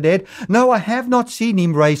raised from the dead? No, I have not seen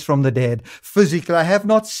him raised from the dead. Physically, I have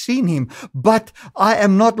not seen him. But I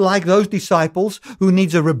am not like those disciples who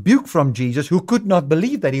needs a rebuke from Jesus, who could not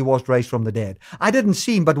believe that he was raised from the dead. I didn't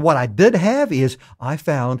see him, but what I did have is I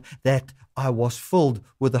found that I was filled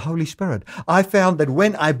with the Holy Spirit. I found that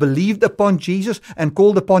when I believed upon Jesus and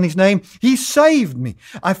called upon his name, he saved me.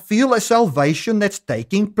 I feel a salvation that's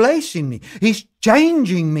taking place in me. He's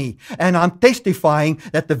changing me. And I'm testifying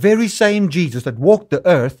that the very same Jesus that walked the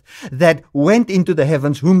earth, that went into the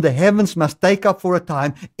heavens, whom the heavens must take up for a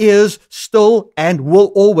time, is still and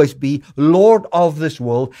will always be Lord of this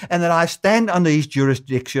world, and that I stand under his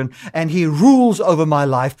jurisdiction and he rules over my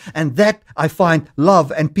life, and that I find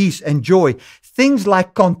love and peace and joy. Things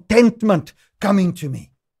like contentment coming to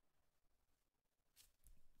me.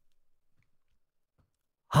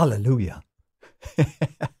 Hallelujah.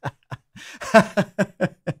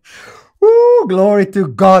 Ooh, glory to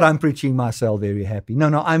God. I'm preaching myself very happy.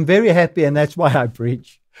 No, I'm very happy, and that's why I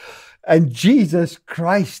preach. And Jesus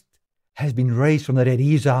Christ has been raised from the dead.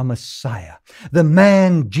 He is our Messiah. The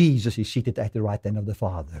man Jesus is seated at the right hand of the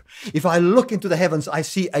Father. If I look into the heavens, I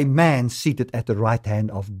see a man seated at the right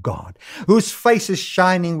hand of God, whose face is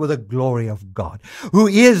shining with the glory of God, who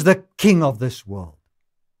is the King of this world.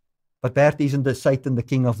 But Bert, isn't Satan the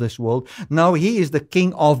king of this world? No, he is the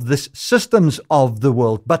king of the systems of the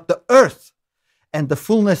world. But the earth and the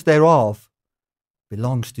fullness thereof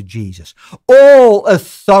belongs to Jesus. All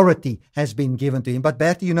authority has been given to him. But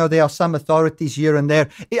Bert, there are some authorities here and there.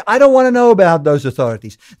 I don't want to know about those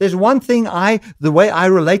authorities. There's one thing the way I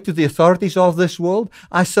relate to the authorities of this world,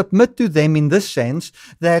 I submit to them in this sense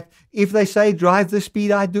that if they say drive this speed,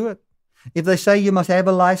 I do it. If they say you must have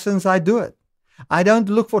a license, I do it. I don't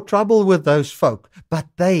look for trouble with those folk, but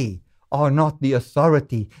they are not the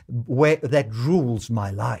authority that rules my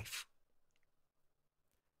life.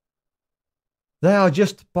 They are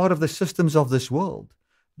just part of the systems of this world,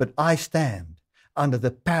 but I stand under the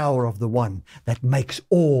power of the one that makes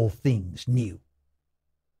all things new.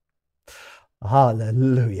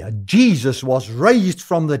 Hallelujah. Jesus was raised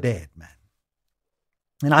from the dead, man.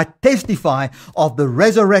 And I testify of the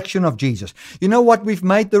resurrection of Jesus. You know what we've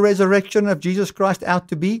made the resurrection of Jesus Christ out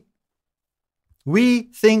to be? We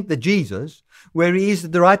think that Jesus, where he is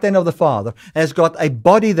at the right hand of the Father, has got a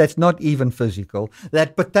body that's not even physical,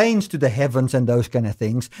 that pertains to the heavens and those kind of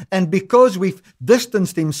things. And because we've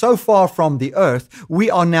distanced him so far from the earth, we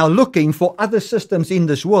are now looking for other systems in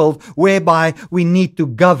this world whereby we need to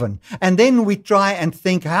govern. And then we try and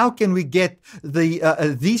think, how can we get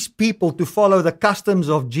these people to follow the customs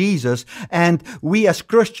of Jesus? And we as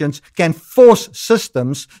Christians can force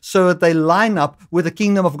systems so that they line up with the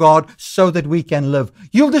kingdom of God so that we can live.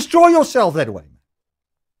 You'll destroy yourself that way.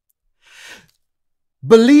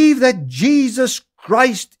 Believe that Jesus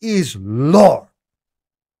Christ is Lord.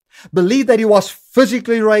 Believe that he was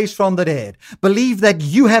physically raised from the dead. Believe that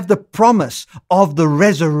you have the promise of the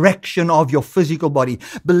resurrection of your physical body.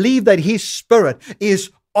 Believe that his spirit is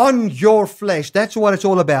on your flesh. That's what it's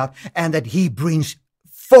all about. And that he brings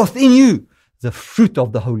forth in you the fruit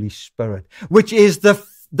of the Holy Spirit, which is the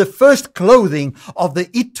first clothing of the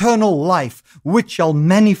eternal life which shall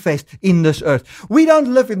manifest in this earth. We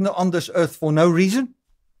don't live on this earth for no reason.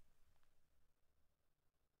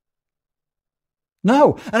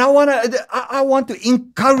 No. And I want to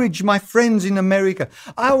encourage my friends in America.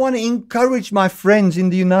 I want to encourage my friends in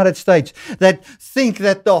the United States that think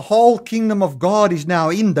that the whole kingdom of God is now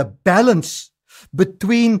in the balance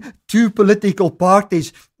between two political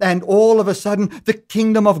parties, and all of a sudden the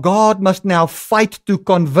kingdom of God must now fight to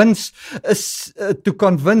convince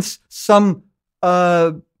some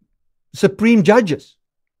supreme judges.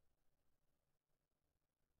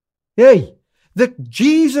 Hey, that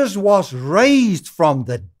Jesus was raised from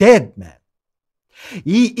the dead, man.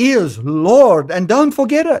 He is Lord, and don't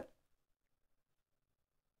forget it.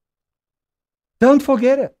 Don't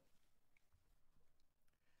forget it.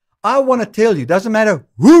 I want to tell you, doesn't matter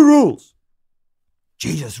who rules,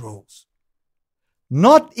 Jesus rules.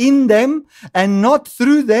 Not in them and not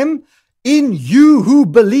through them, in you who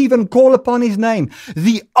believe and call upon his name.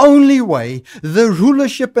 The only way the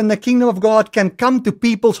rulership and the kingdom of God can come to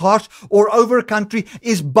people's hearts or over a country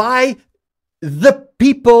is by the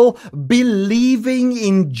people believing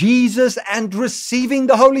in Jesus and receiving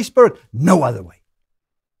the Holy Spirit. No other way.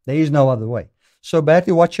 There is no other way. So,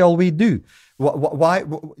 Bertie, what shall we do?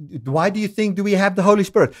 Why do you think do we have the Holy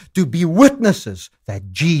Spirit? To be witnesses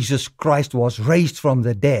that Jesus Christ was raised from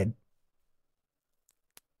the dead.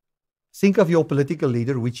 Think of your political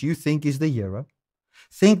leader, which you think is the hero.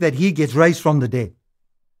 Think that he gets raised from the dead.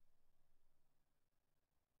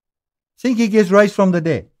 Think he gets raised from the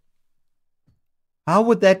dead. How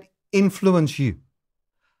would that influence you?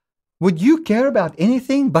 Would you care about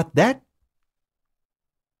anything but that?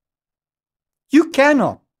 You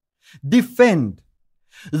cannot defend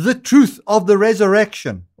the truth of the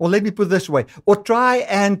resurrection, or let me put it this way, or try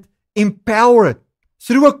and empower it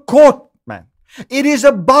through a court, man. It is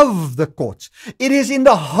above the courts. It is in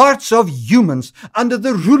the hearts of humans under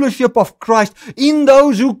the rulership of Christ, in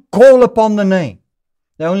those who call upon the name.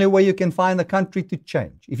 The only way you can find the country to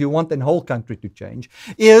change, if you want the whole country to change,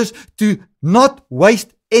 is to not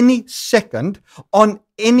waste any second on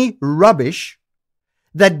any rubbish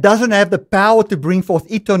that doesn't have the power to bring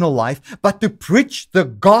forth eternal life, but to preach the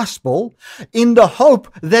gospel in the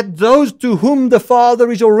hope that those to whom the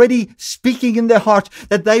Father is already speaking in their hearts,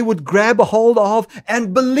 that they would grab a hold of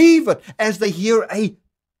and believe it as they hear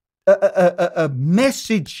a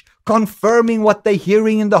message confirming what they're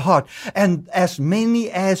hearing in the heart. And as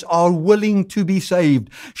many as are willing to be saved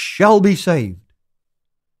shall be saved.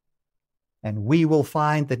 And we will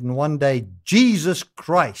find that in one day Jesus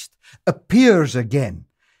Christ appears again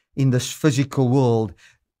in this physical world.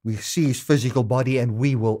 We see his physical body and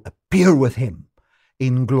we will appear with him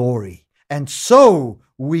in glory. And so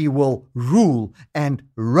we will rule and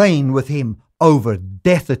reign with him over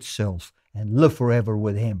death itself and live forever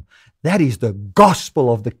with him. That is the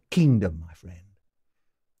gospel of the kingdom, my friend.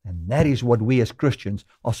 And that is what we as Christians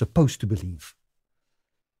are supposed to believe.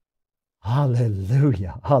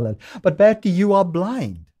 Hallelujah. Hallelujah. But Bertie, you are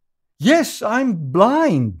blind. Yes, I'm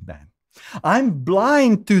blind, man. I'm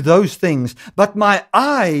blind to those things, but my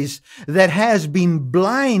eyes that has been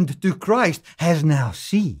blind to Christ has now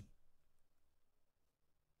seen.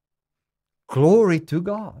 Glory to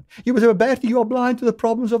God. You would say, Bertie, you are blind to the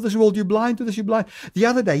problems of this world. You're blind to this, you're blind. The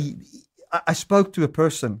other day, I spoke to a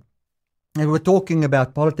person and we were talking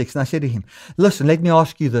about politics, and I said to him, listen, let me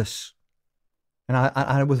ask you this. And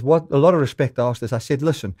I with a lot of respect, I asked this. I said,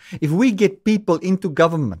 listen, if we get people into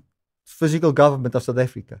government, physical government of South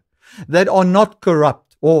Africa, that are not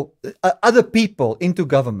corrupt, or other people into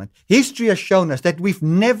government, history has shown us that we've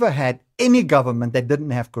never had any government that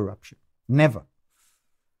didn't have corruption. Never.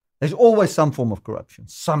 There's always some form of corruption,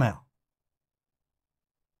 somehow.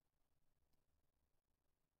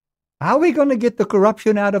 How are we going to get the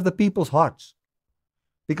corruption out of the people's hearts?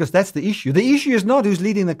 Because that's the issue. The issue is not who's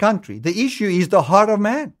leading the country. The issue is the heart of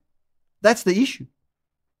man. That's the issue.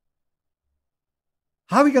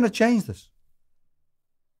 How are we going to change this?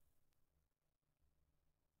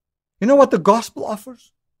 You know what the gospel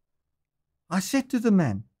offers? I said to the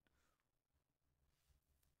man,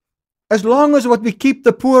 as long as what we keep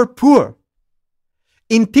the poor poor,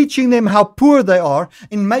 in teaching them how poor they are,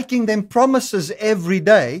 in making them promises every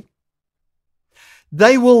day,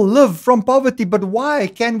 they will live from poverty. But why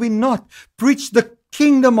can we not preach the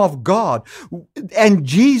kingdom of God and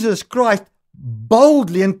Jesus Christ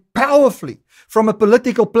boldly and powerfully from a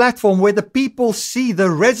political platform where the people see the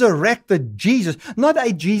resurrected Jesus, not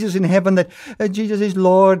a Jesus in heaven that Jesus is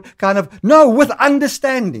Lord, kind of, no, with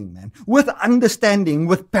understanding, man, with understanding,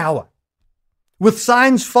 with power, with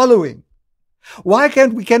signs following. Why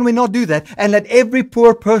can we not do that and let every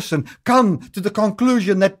poor person come to the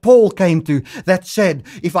conclusion that Paul came to, that said,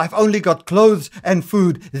 if I've only got clothes and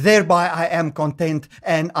food, thereby I am content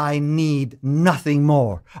and I need nothing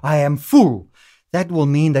more. I am full. That will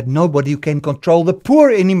mean that nobody can control the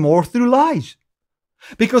poor anymore through lies.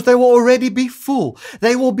 Because they will already be full.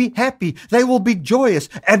 They will be happy. They will be joyous.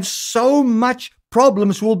 And so much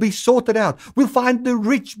problems will be sorted out. We'll find the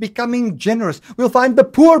rich becoming generous. We'll find the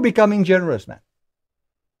poor becoming generous, man.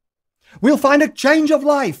 We'll find a change of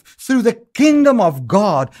life through the kingdom of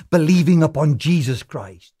God, believing upon Jesus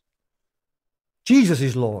Christ. Jesus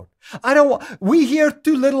is Lord. We hear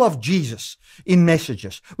too little of Jesus in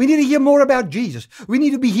messages. We need to hear more about Jesus. We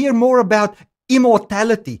need to hear more about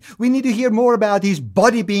immortality. We need to hear more about his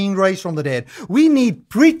body being raised from the dead. We need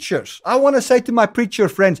preachers. I want to say to my preacher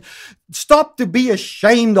friends, stop to be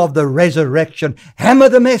ashamed of the resurrection. Hammer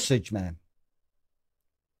the message, man.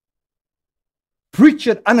 Preach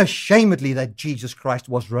it unashamedly that Jesus Christ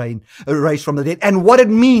was raised from the dead and what it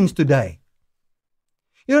means today.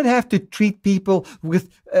 You don't have to treat people with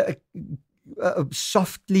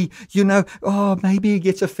softly, maybe he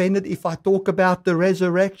gets offended if I talk about the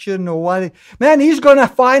resurrection or what. Man, he's going to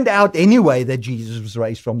find out anyway that Jesus was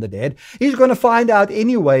raised from the dead. He's going to find out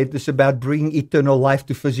anyway it's about bringing eternal life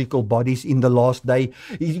to physical bodies in the last day.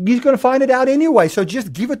 He's going to find it out anyway, so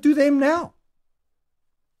just give it to them now.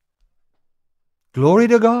 Glory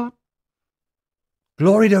to God.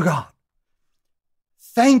 Glory to God.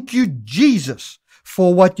 Thank you, Jesus,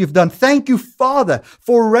 for what you've done. Thank you, Father,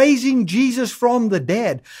 for raising Jesus from the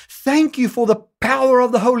dead. Thank you for the power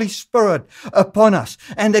of the Holy Spirit upon us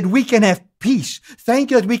and that we can have peace.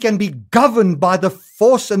 Thank you that we can be governed by the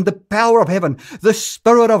force and the power of heaven, the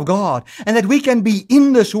Spirit of God, and that we can be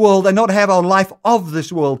in this world and not have our life of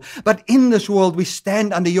this world. But in this world, we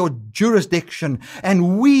stand under your jurisdiction,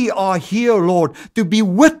 and we are here, Lord, to be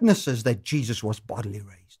witnesses that Jesus was bodily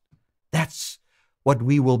raised. That's what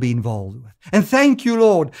we will be involved with. And thank you,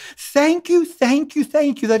 Lord. Thank you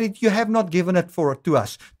that you have not given it to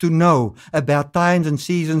us to know about times and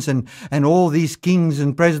seasons and all these kings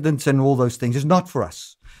and presidents and all those things. It's not for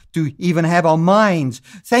us to even have our minds.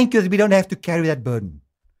 Thank you that we don't have to carry that burden,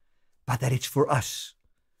 but that it's for us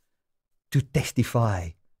to testify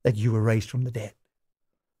that you were raised from the dead.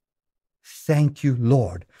 Thank you,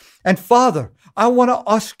 Lord. And Father, I want to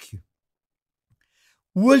ask you,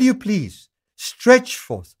 will you please stretch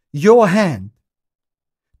forth your hand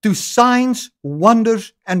to signs,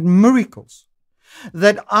 wonders, and miracles,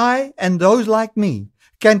 that I and those like me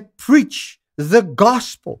can preach the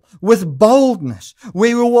gospel with boldness,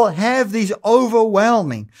 where we will have these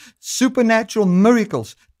overwhelming supernatural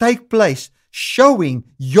miracles take place, showing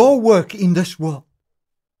your work in this world.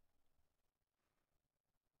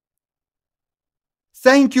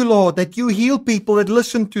 Thank you, Lord, that you heal people that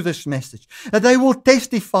listen to this message, that they will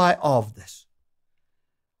testify of this,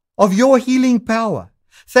 of your healing power.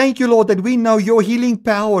 Thank you, Lord, that we know your healing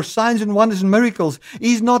power, signs and wonders and miracles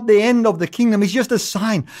is not the end of the kingdom. It's just a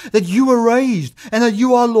sign that you were raised and that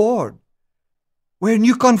you are Lord. When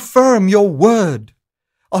you confirm your word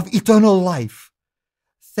of eternal life.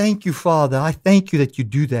 Thank you, Father. I thank you that you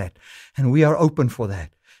do that, and we are open for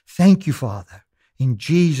that. Thank you, Father, in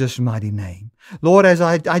Jesus' mighty name. Lord, as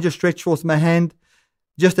I just stretch forth my hand,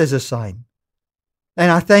 just as a sign. And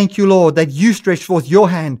I thank you, Lord, that you stretch forth your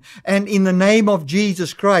hand, and in the name of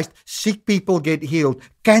Jesus Christ, sick people get healed,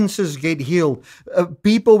 cancers get healed,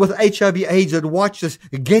 people with HIV/AIDS that watch this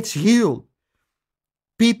gets healed,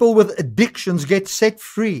 people with addictions get set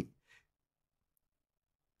free.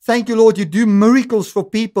 Thank you, Lord, you do miracles for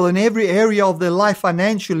people in every area of their life,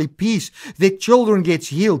 financially, peace. Their children gets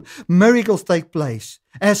healed. Miracles take place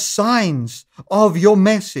as signs of your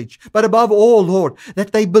message. But above all, Lord,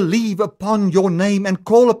 that they believe upon your name and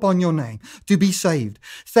call upon your name to be saved.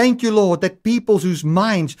 Thank you, Lord, that people whose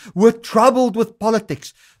minds were troubled with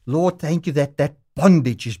politics, Lord, thank you that that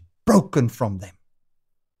bondage is broken from them,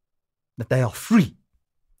 that they are free.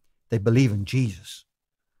 They believe in Jesus.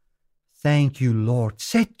 Thank you, Lord.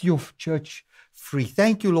 Set your church free.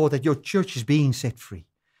 Thank you, Lord, that your church is being set free.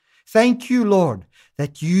 Thank you, Lord,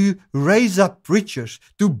 that you raise up preachers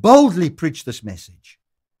to boldly preach this message.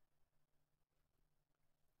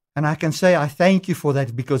 And I can say I thank you for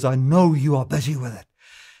that because I know you are busy with it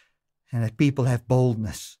and that people have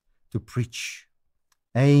boldness to preach.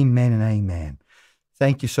 Amen and amen.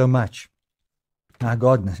 Thank you so much. My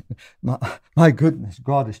goodness,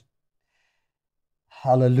 God is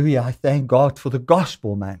hallelujah. I thank God for the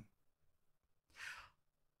gospel, man.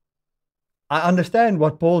 I understand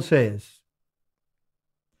what Paul says,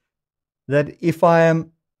 that if I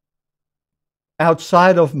am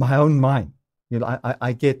outside of my own mind,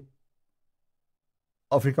 I get,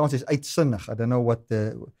 Afrikaans is uitsinnig. I don't know what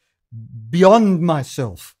beyond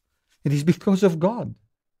myself. It is because of God.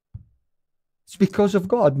 It's because of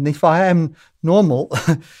God. And if I am normal,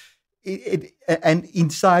 and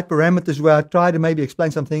inside parameters where I try to maybe explain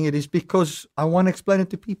something, it is because I want to explain it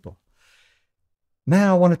to people. Man,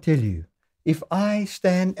 I want to tell you, if I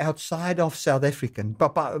stand outside of South African,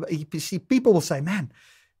 people will say, man,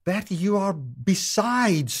 Bertie, you are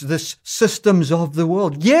besides the systems of the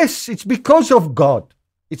world. Yes, it's because of God.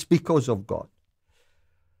 It's because of God.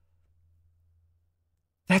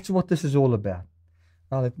 That's what this is all about.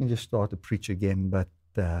 Now, let me just start to preach again, but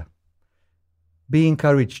be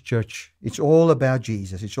encouraged, church. It's all about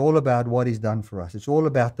Jesus. It's all about what He's done for us. It's all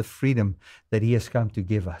about the freedom that He has come to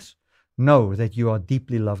give us. Know that you are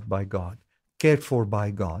deeply loved by God, cared for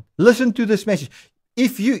by God. Listen to this message.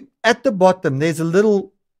 If you, at the bottom, there's a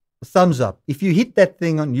little thumbs up. If you hit that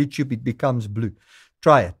thing on YouTube, it becomes blue.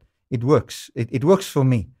 Try it. It works. It works for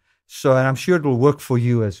me. So, and I'm sure it will work for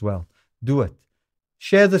you as well. Do it.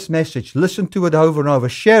 Share this message. Listen to it over and over.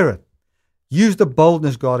 Share it. Use the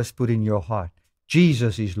boldness God has put in your heart.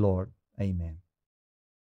 Jesus is Lord. Amen.